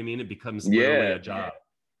them. You know what I mean? It becomes literally a job.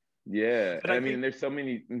 Yeah. But I mean, there's so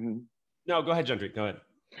many. No, go ahead, Gentry. Go ahead.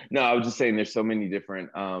 No, I was just saying there's so many different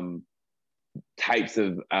types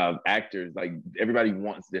of actors. Like everybody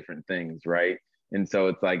wants different things, right? And so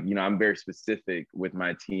it's like, you know, I'm very specific with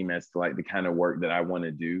my team as to like the kind of work that I want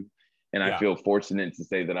to do. And I feel fortunate to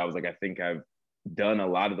say that I was like, I think I've done a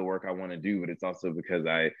lot of the work I want to do, but it's also because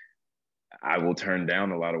I will turn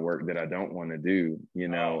down a lot of work that I don't want to do, you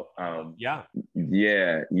know? Yeah.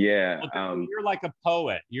 Well, you're like a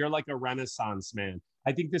poet. You're like a Renaissance man.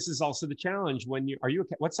 I think this is also the challenge when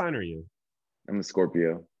what sign are you? I'm a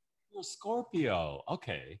Scorpio. You're a Scorpio.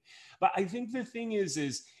 Okay. But I think the thing is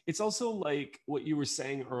it's also like what you were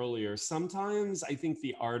saying earlier. Sometimes I think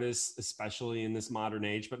the artists, especially in this modern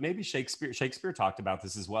age, but maybe Shakespeare talked about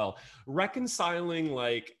this as well, reconciling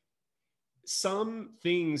like some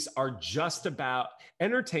things are just about,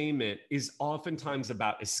 entertainment is oftentimes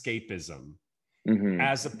about escapism,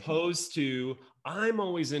 as opposed to, I'm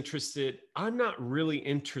not really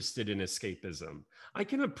interested in escapism. I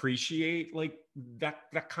can appreciate like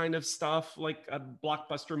that kind of stuff, like a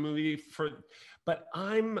blockbuster movie but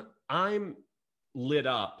I'm lit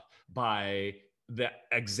up by the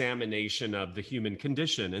examination of the human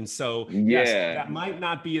condition. And so yes, that might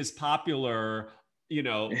not be as popular, you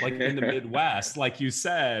know, like in the Midwest, like you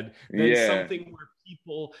said, than something where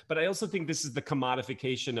people, but I also think this is the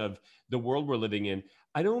commodification of the world we're living in.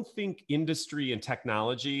 I don't think industry and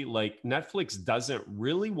technology, like Netflix, doesn't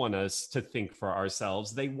really want us to think for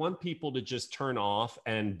ourselves. They want people to just turn off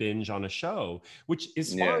and binge on a show, which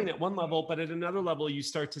is fine at one level, but at another level, you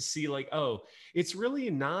start to see like, oh, it's really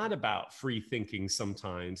not about free thinking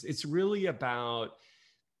sometimes. It's really about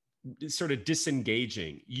sort of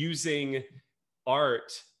disengaging, using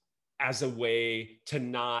art as a way to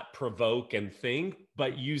not provoke and think,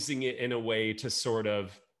 but using it in a way to sort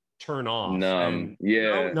of turn off. Numbing.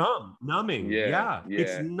 It's numbing.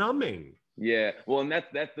 Yeah. Well, and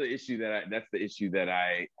that's the issue that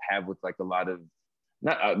I have with like a lot of,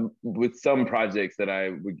 not with some projects that I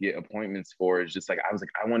would get appointments for. Is just like I was like,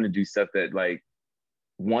 I want to do stuff that like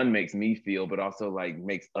one makes me feel, but also like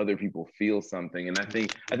makes other people feel something. And I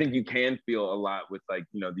think you can feel a lot with like,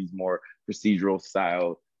 you know, these more procedural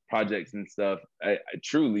style projects and stuff. I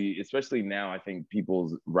truly, especially now, I think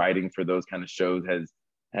people's writing for those kind of shows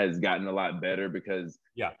has gotten a lot better because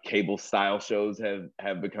cable style shows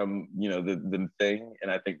have become, you know, the thing.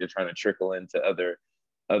 And I think they're trying to trickle into other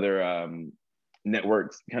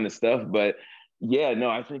networks kind of stuff. But yeah, no,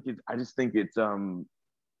 I think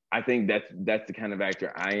I think that's the kind of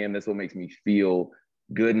actor I am. That's what makes me feel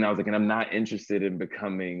good. And I was like, and I'm not interested in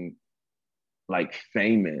becoming like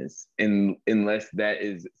famous, and unless that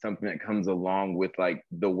is something that comes along with like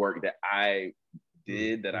the work that I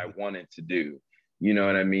did that I wanted to do. You know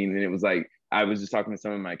what I mean? And it was like, I was just talking to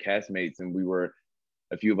some of my castmates, and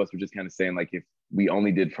a few of us were just kind of saying, like, if we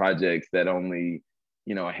only did projects that only,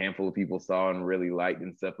 you know, a handful of people saw and really liked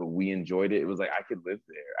and stuff, but we enjoyed it, it was like, I could live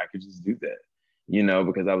there. I could just do that, you know,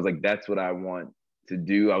 because I was like, that's what I want to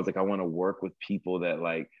do. I was like, I want to work with people that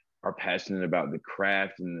like are passionate about the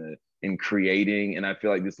craft and creating. And I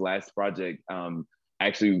feel like this last project,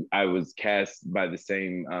 actually, I was cast by the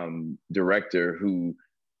same director who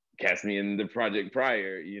cast me in the project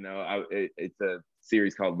prior. You know, it's a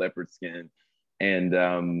series called Leopard Skin,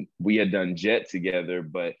 and we had done Jet together,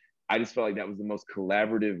 but I just felt like that was the most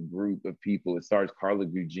collaborative group of people. It stars Carla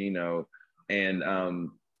Gugino, and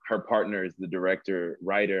her partner is the director,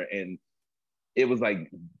 writer, and it was like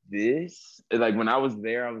this. Like when I was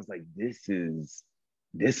there, I was like, this is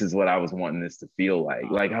what I was wanting this to feel like.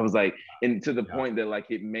 Like I was like, and to the point that like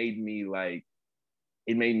it made me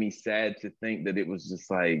sad to think that it was just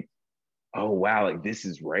like, oh wow, like this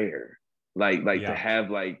is rare. Like to have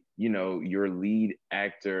like, you know, your lead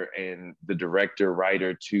actor and the director,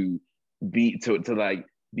 writer to like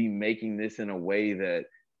be making this in a way that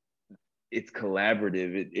it's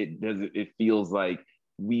collaborative. It feels like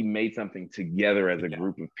we made something together as a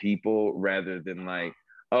group of people, rather than like,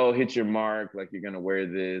 oh, hit your mark, like you're gonna wear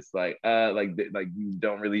this, like you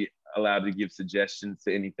don't really allowed to give suggestions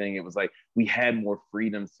to anything. It was like we had more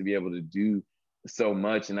freedoms to be able to do so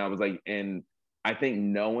much. And I was like, and I think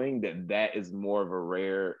knowing that is more of a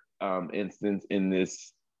rare instance in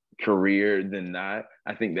this career than not,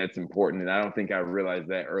 I think that's important. And I don't think I realized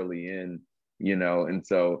that early in, you know, and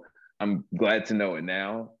so I'm glad to know it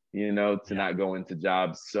now, you know, to not go into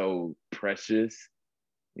jobs so precious,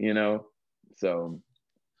 you know, so.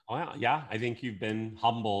 Wow. Yeah. I think you've been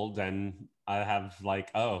humbled, and I have like,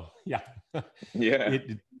 oh yeah. Yeah.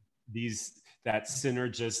 That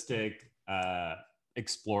synergistic,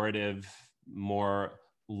 explorative, more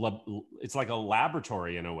it's like a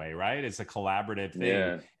laboratory in a way, right? It's a collaborative thing.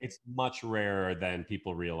 Yeah. It's much rarer than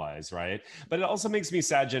people realize, right? But it also makes me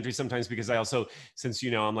sad, Gentry, sometimes, because I also, since, you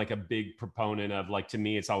know, I'm like a big proponent of, like, to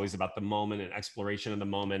me, it's always about the moment and exploration of the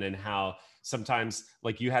moment, and how sometimes,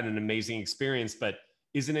 like, you had an amazing experience, but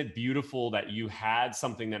isn't it beautiful that you had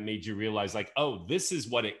something that made you realize, like, oh, this is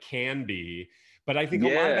what it can be? But I think a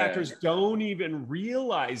lot of actors don't even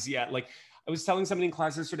realize yet. Like, I was telling somebody in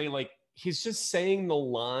class yesterday, like, he's just saying the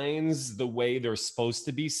lines the way they're supposed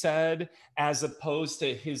to be said, as opposed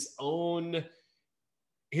to his own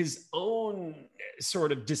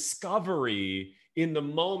sort of discovery in the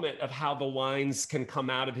moment of how the lines can come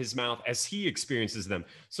out of his mouth as he experiences them.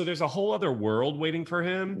 So there's a whole other world waiting for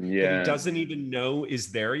him that he doesn't even know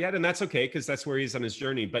is there yet. And that's okay, because that's where he's on his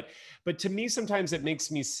journey. But to me, sometimes it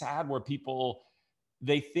makes me sad where people,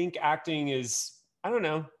 they think acting is, I don't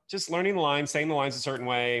know, just learning the lines, saying the lines a certain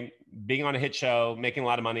way, being on a hit show, making a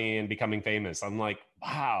lot of money, and becoming famous. I'm like,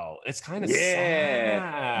 wow, it's kind of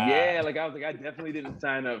sad. Yeah, like I was like, I definitely didn't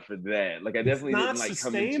sign up for that. Like I definitely didn't like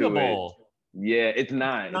come into it. Yeah, it's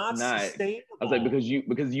not. It's not. I was like,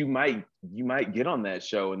 because you might get on that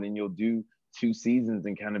show, and then you'll do 2 seasons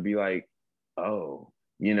and kind of be like, oh,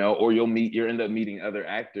 you know, or you'll end up meeting other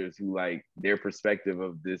actors who, like, their perspective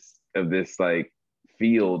of this like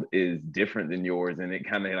field is different than yours, and it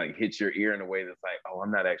kind of like hits your ear in a way that's like, oh,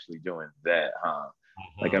 I'm not actually doing that, huh?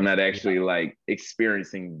 Like I'm not actually like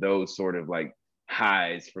experiencing those sort of like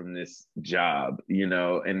highs from this job, you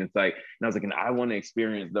know? And it's like, and I was like, and I want to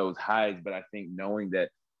experience those highs, but I think knowing that,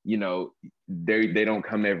 you know, they don't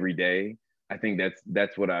come every day. I think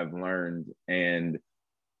that's what I've learned, and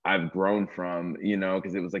I've grown from, you know,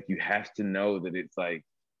 because it was like, you have to know that it's like,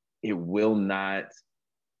 it will not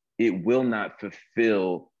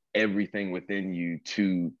fulfill everything within you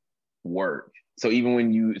to work. So even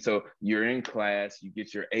when you're in class, you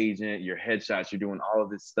get your agent, your headshots, you're doing all of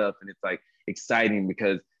this stuff, and it's like exciting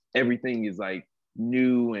because everything is like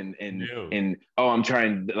new and oh, I'm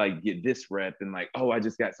trying to like get this rep, and like, oh, I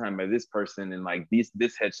just got signed by this person, and like this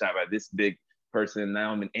headshot by this big person.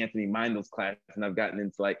 Now I'm in Anthony Mindel's class, and I've gotten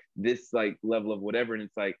into like this like level of whatever, and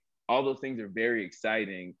it's like all those things are very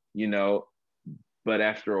exciting, you know. But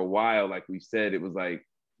after a while, like we said, it was like,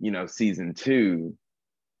 you know, season 2,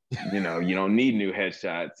 you know, you don't need new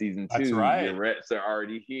headshots. Season 2, your reps are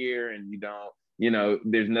already here, and you don't, you know,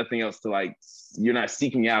 there's nothing else to like, you're not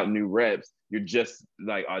seeking out new reps. You're just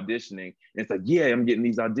like auditioning. And it's like, yeah, I'm getting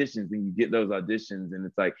these auditions, and you get those auditions, and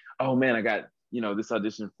it's like, oh man, I got, you know, this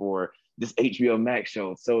audition for this HBO Max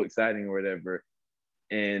show. It's so exciting or whatever.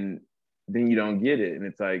 And then you don't get it. And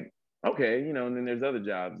it's like, okay, you know, and then there's other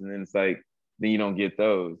jobs. And then it's like, then you don't get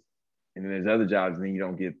those. And then there's other jobs, and then you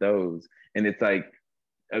don't get those. And it's like,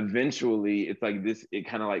 eventually it's like this, it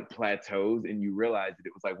kind of like plateaus, and you realize that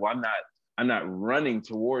it was like, well, I'm not running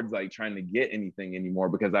towards like trying to get anything anymore,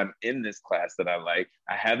 because I'm in this class that I like.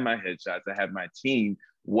 I have my headshots, I have my team.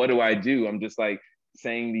 What do? I'm just like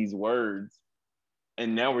saying these words,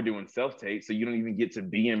 and now we're doing self-tape, so you don't even get to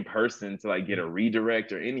be in person to like get a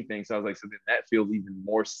redirect or anything. So I was like, so then that feels even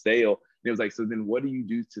more stale. And it was like, so then what do you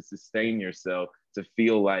do to sustain yourself to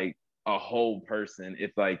feel like a whole person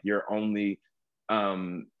if like your only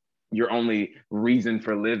reason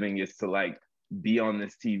for living is to like be on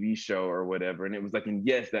this TV show or whatever? And it was like, and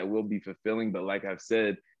yes, that will be fulfilling, but like I've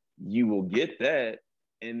said, you will get that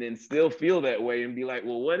and then still feel that way and be like,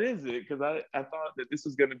 well, what is it? Because I thought that this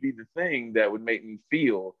was going to be the thing that would make me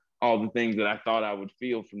feel all the things that I thought I would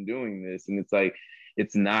feel from doing this. And it's like,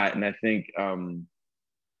 it's not. And I think,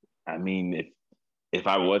 I mean, if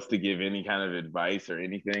I was to give any kind of advice or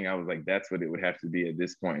anything, I was like, that's what it would have to be at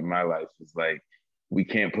this point in my life. It's like, we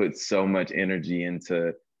can't put so much energy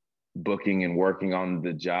into booking and working on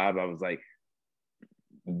the job. I was like,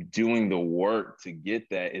 doing the work to get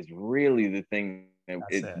that is really the thing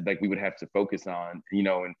that like we would have to focus on, you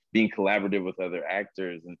know, and being collaborative with other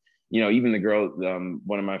actors. And, you know, even the girl,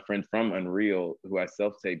 one of my friends from Unreal, who I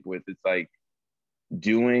self-taped with, it's like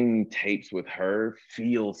doing tapes with her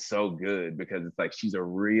feels so good, because it's like, she's a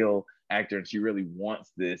real actor and she really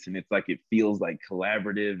wants this. And it's like, it feels like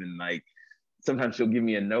collaborative. And like, sometimes she'll give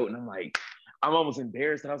me a note and I'm like, I'm almost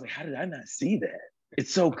embarrassed. And I was like, how did I not see that?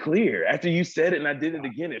 It's so clear. After you said it and I did it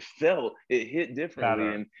again, it hit differently.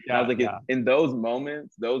 And I was like, in those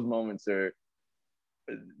moments are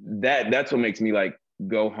that's what makes me like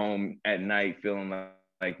go home at night feeling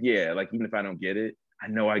like, yeah, like even if I don't get it, I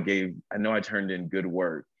know I turned in good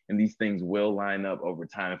work, and these things will line up over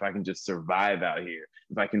time if I can just survive out here.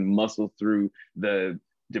 If I can muscle through the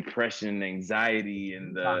depression, anxiety,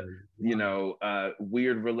 and the, you know,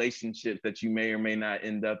 weird relationships that you may or may not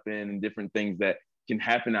end up in, and different things that can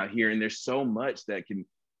happen out here. And there's so much that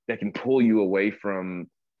can pull you away from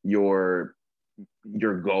your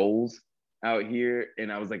goals out here.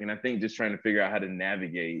 And I was like, and I think just trying to figure out how to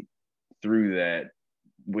navigate through that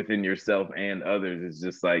within yourself and others is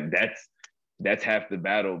just like, that's half the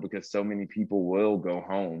battle, because so many people will go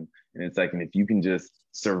home. And it's like, and if you can just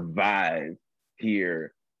survive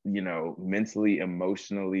here, you know, mentally,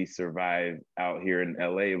 emotionally survive out here in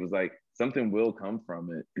LA, it was like something will come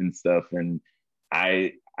from it and stuff. And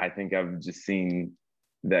I think I've just seen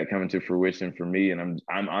that come into fruition for me, and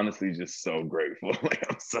I'm honestly just so grateful. Like,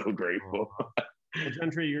 I'm so grateful. Well,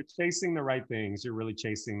 Gentry, you're chasing the right things. You're really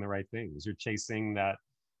chasing the right things. You're chasing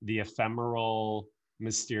the ephemeral,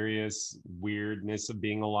 mysterious weirdness of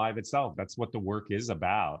being alive itself. That's what the work is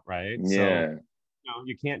about, right? Yeah. So, you know,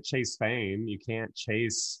 you can't chase fame. You can't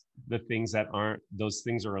chase the things that aren't. Those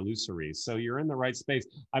things are illusory. So you're in the right space.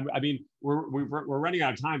 I mean, we're running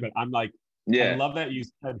out of time, but I'm like, yeah. I love that you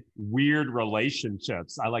said weird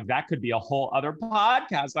relationships. I like that could be a whole other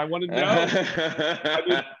podcast. I want to know. I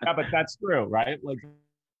mean, yeah, but that's true, right? Like,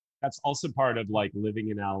 that's also part of like living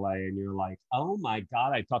in LA, and you're like, oh my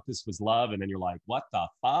God, I thought this was love. And then you're like, what the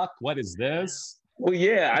fuck? What is this? Well,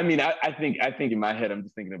 yeah. I mean, I think in my head, I'm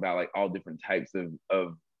just thinking about like all different types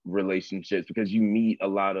of relationships, because you meet a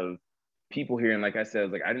lot of people here. And like I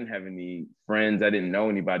said, like, I didn't have any friends. I didn't know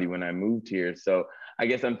anybody when I moved here. So I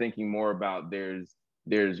guess I'm thinking more about there's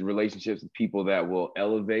relationships with people that will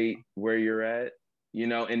elevate where you're at, you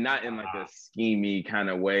know, and not in like a schemey kind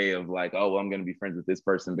of way of like, oh, well, I'm going to be friends with this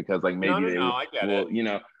person because like maybe I get it. You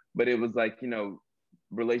know, but it was like, you know,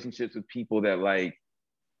 relationships with people that like,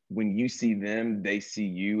 when you see them, they see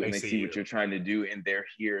you, and they see what you're trying to do, and they're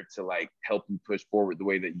here to like help you push forward the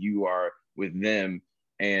way that you are with them.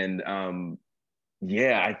 And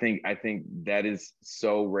yeah, I think that is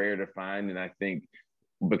so rare to find. And I think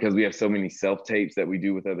because we have so many self-tapes that we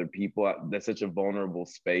do with other people, that's such a vulnerable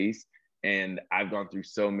space. And I've gone through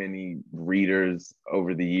so many readers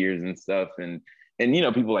over the years and stuff, and you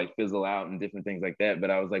know, people like fizzle out and different things like that.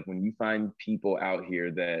 But I was like, when you find people out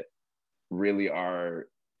here that really are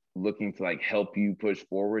looking to like help you push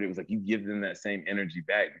forward, it was like you give them that same energy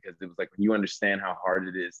back, because it was like when you understand how hard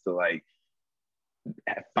it is to like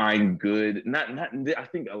find good, not I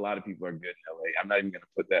think a lot of people are good in LA. I'm not even going to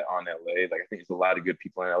put that on LA. Like, I think there's a lot of good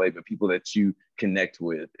people in LA, but people that you connect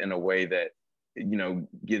with in a way that, you know,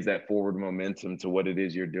 gives that forward momentum to what it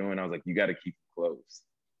is you're doing. I was like, you got to keep it close.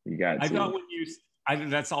 You got to. I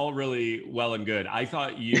thought that's all really well and good. I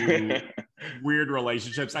thought you weird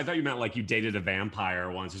relationships. I thought you meant like you dated a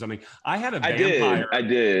vampire once or something. I had a vampire. I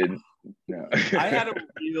did. No. I had a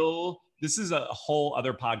real this is a whole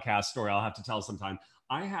other podcast story I'll have to tell sometime.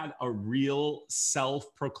 I had a real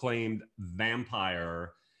self-proclaimed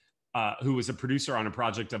vampire who was a producer on a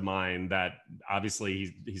project of mine that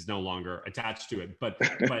obviously he's no longer attached to it. But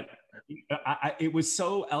it was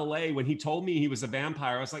so LA when he told me he was a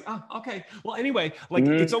vampire. I was like, oh, okay. Well, anyway, like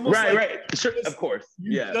it's almost right. Sure, of course.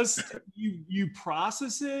 You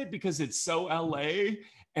process it because it's so LA,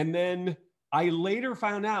 and then I later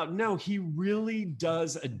found out, no, he really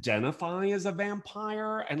does identify as a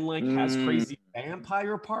vampire and like has crazy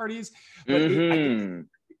vampire parties. But it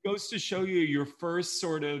goes to show you your first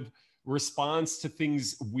sort of response to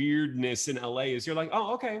things weirdness in LA is you're like,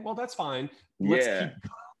 oh, okay, well, that's fine. Let's keep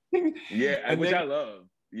going. Yeah, which I love.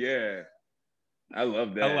 Yeah. I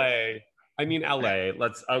love that. LA.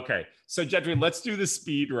 Okay. So Gentry, let's do the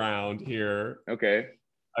speed round here. Okay.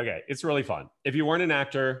 It's really fun. If you weren't an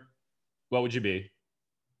actor, what would you be?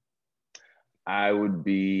 I would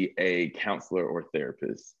be a counselor or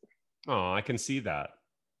therapist. Oh, I can see that.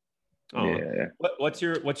 Oh. Yeah. What's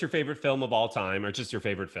your favorite film of all time, or just your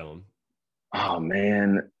favorite film? Oh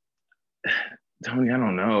man, Tony, I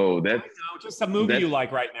don't know. That's just a movie you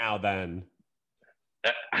like right now. Then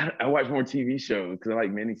I watch more TV shows because I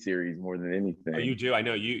like miniseries more than anything. Oh, you do? I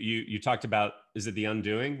know you talked about. Is it The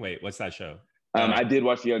Undoing? Wait, what's that show? I did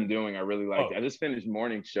watch The Undoing. I really liked it. I just finished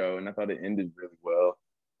Morning Show and I thought it ended really well.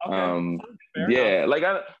 Okay.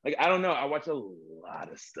 I don't know. I watch a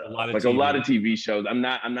lot of stuff, a lot of TV shows. I'm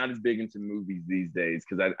not as big into movies these days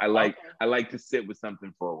because I like to sit with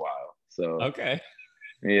something for a while. So okay,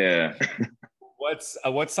 yeah.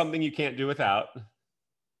 What's something you can't do without?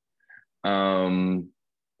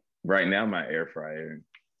 Right now my air fryer.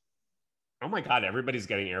 Oh my God, everybody's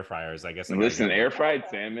getting air fryers. I guess. Listen, air fried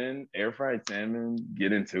salmon.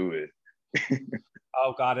 Get into it.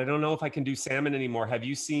 Oh God, I don't know if I can do salmon anymore. Have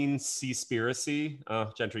you seen Seaspiracy? Oh,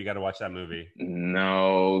 Gentry, you got to watch that movie.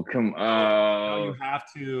 No, come on. No, you have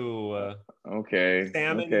to. Okay.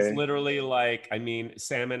 Salmon is literally like,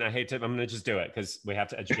 salmon. I'm going to just do it because we have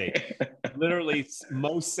to educate. Literally,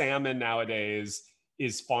 most salmon nowadays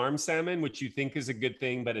is farm salmon, which you think is a good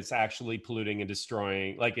thing, but it's actually polluting and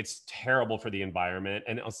destroying. Like, it's terrible for the environment,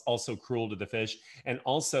 and it's also cruel to the fish. And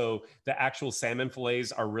also the actual salmon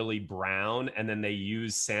fillets are really brown, and then they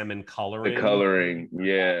use salmon coloring. The coloring.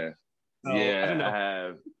 Yeah. So, yeah. I don't know. I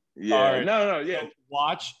have. Yeah. Right. No. Yeah. So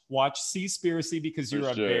watch Seaspiracy because you're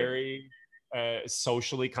a very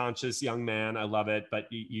socially conscious young man. I love it. But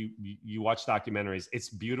you watch documentaries. It's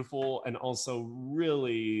beautiful and also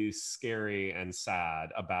really scary and sad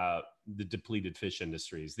about the depleted fish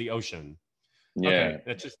industries, the ocean. Yeah. Okay,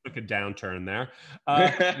 that just took a downturn there.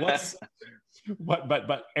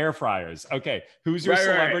 But air fryers. Okay. Who's your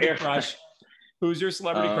celebrity crush? Who's your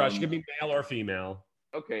celebrity crush? Give me male or female.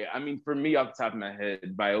 Okay. For me, off the top of my head,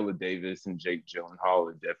 Viola Davis and Jake Gyllenhaal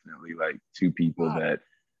are definitely like two people that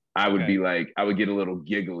I would be like, I would get a little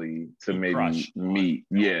giggly to maybe meet.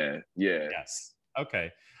 Yeah. Yes.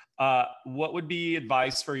 Okay. What would be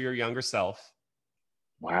advice for your younger self?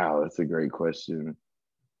 Wow, that's a great question.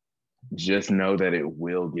 Just know that it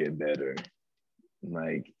will get better.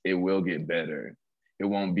 Like, it will get better. It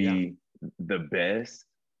won't be the best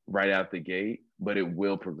right out the gate, but it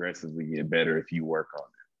will progressively get better if you work on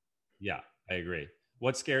it. Yeah, I agree.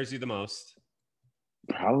 What scares you the most?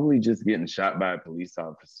 Probably just getting shot by a police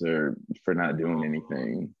officer for not doing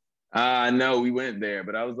anything. No, we went there,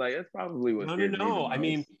 but I was like, that's probably what. No. I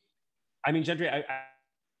mean, Gentry,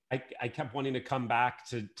 I kept wanting to come back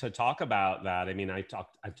to talk about that. I mean, I've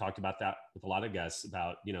talked about that with a lot of guests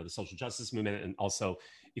about, the social justice movement and also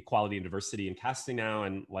equality and diversity in casting now.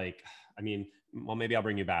 And maybe I'll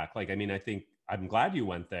bring you back. I think I'm glad you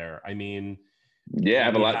went there. I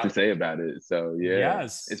have a lot to say about it. So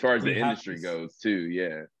yes, as far as the industry goes too.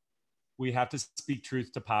 Yeah. We have to speak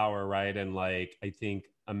truth to power. Right. And I think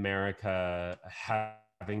America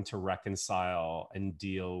having to reconcile and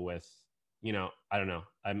deal with, I don't know.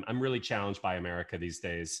 I'm really challenged by America these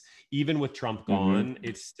days. Even with Trump gone,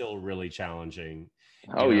 it's still really challenging.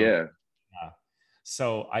 Yeah.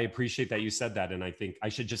 So I appreciate that you said that. And I think I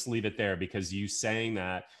should just leave it there because you saying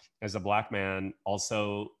that as a Black man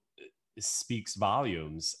also speaks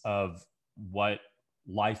volumes of what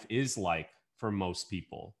life is like for most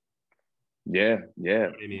people. Yeah.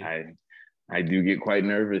 I do get quite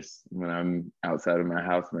nervous when I'm outside of my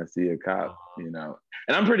house and I see a cop, and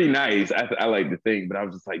I'm pretty nice. I like to think, but I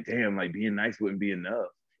was just like, damn, being nice wouldn't be enough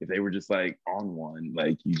if they were just on one.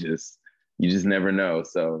 You just never know.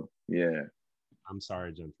 So yeah. I'm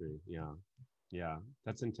sorry, Gentry. Yeah,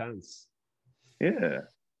 that's intense. Yeah.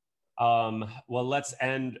 Well, let's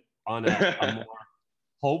end on a more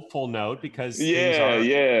hopeful note because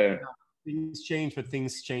things change, but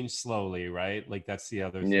things change slowly, right? Like that's the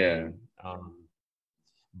other thing. Yeah.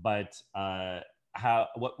 But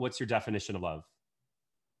what's your definition of love?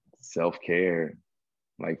 Self-care,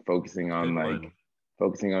 like focusing on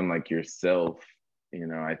like yourself. You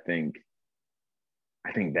know, I think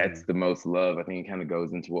that's the most love. I think it kind of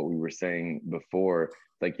goes into what we were saying before.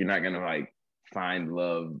 Like you're not gonna like find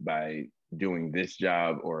love by doing this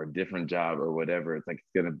job or a different job or whatever. It's like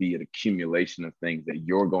it's gonna be an accumulation of things that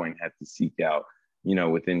you're going to have to seek out, you know,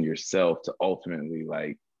 within yourself to ultimately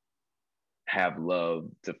like have love,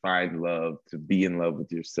 to find love, to be in love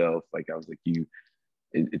with yourself. Like I was like,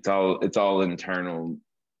 it's all internal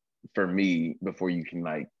for me before you can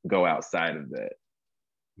like go outside of that.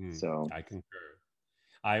 So I concur.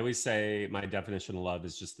 I always say my definition of love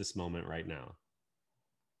is just this moment right now.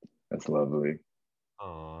 That's lovely.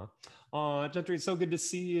 Aw, Gentry, it's so good to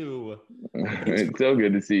see you. It's so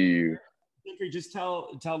good to see you. Gentry, just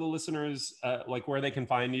tell the listeners like where they can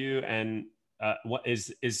find you, and what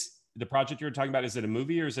is the project you're talking about? Is it a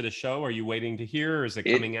movie or is it a show? Are you waiting to hear, or is it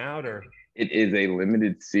coming out? Or it is a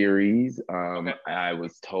limited series. Okay. I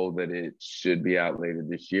was told that it should be out later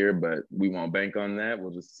this year, but we won't bank on that.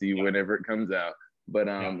 We'll just see whenever it comes out. But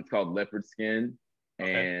it's called Leopard Skin.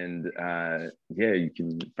 Okay. And you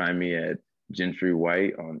can find me at Gentry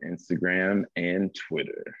White on Instagram and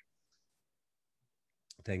Twitter.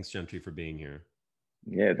 Thanks, Gentry, for being here.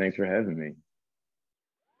 Yeah, thanks for having me.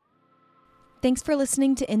 Thanks for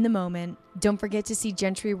listening to In the Moment. Don't forget to see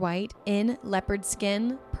Gentry White in Leopard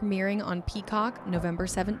Skin, premiering on Peacock November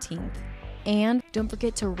 17th. And don't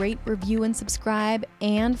forget to rate, review, and subscribe,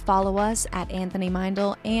 and follow us at Anthony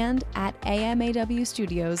Meindl and at AMAW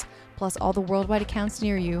Studios, plus all the worldwide accounts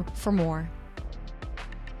near you for more.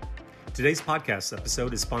 Today's podcast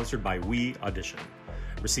episode is sponsored by We Audition.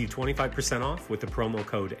 Receive 25% off with the promo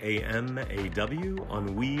code AMAW on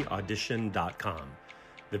weaudition.com.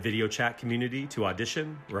 The video chat community to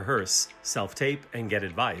audition, rehearse, self-tape, and get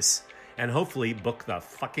advice, and hopefully book the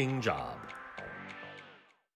fucking job.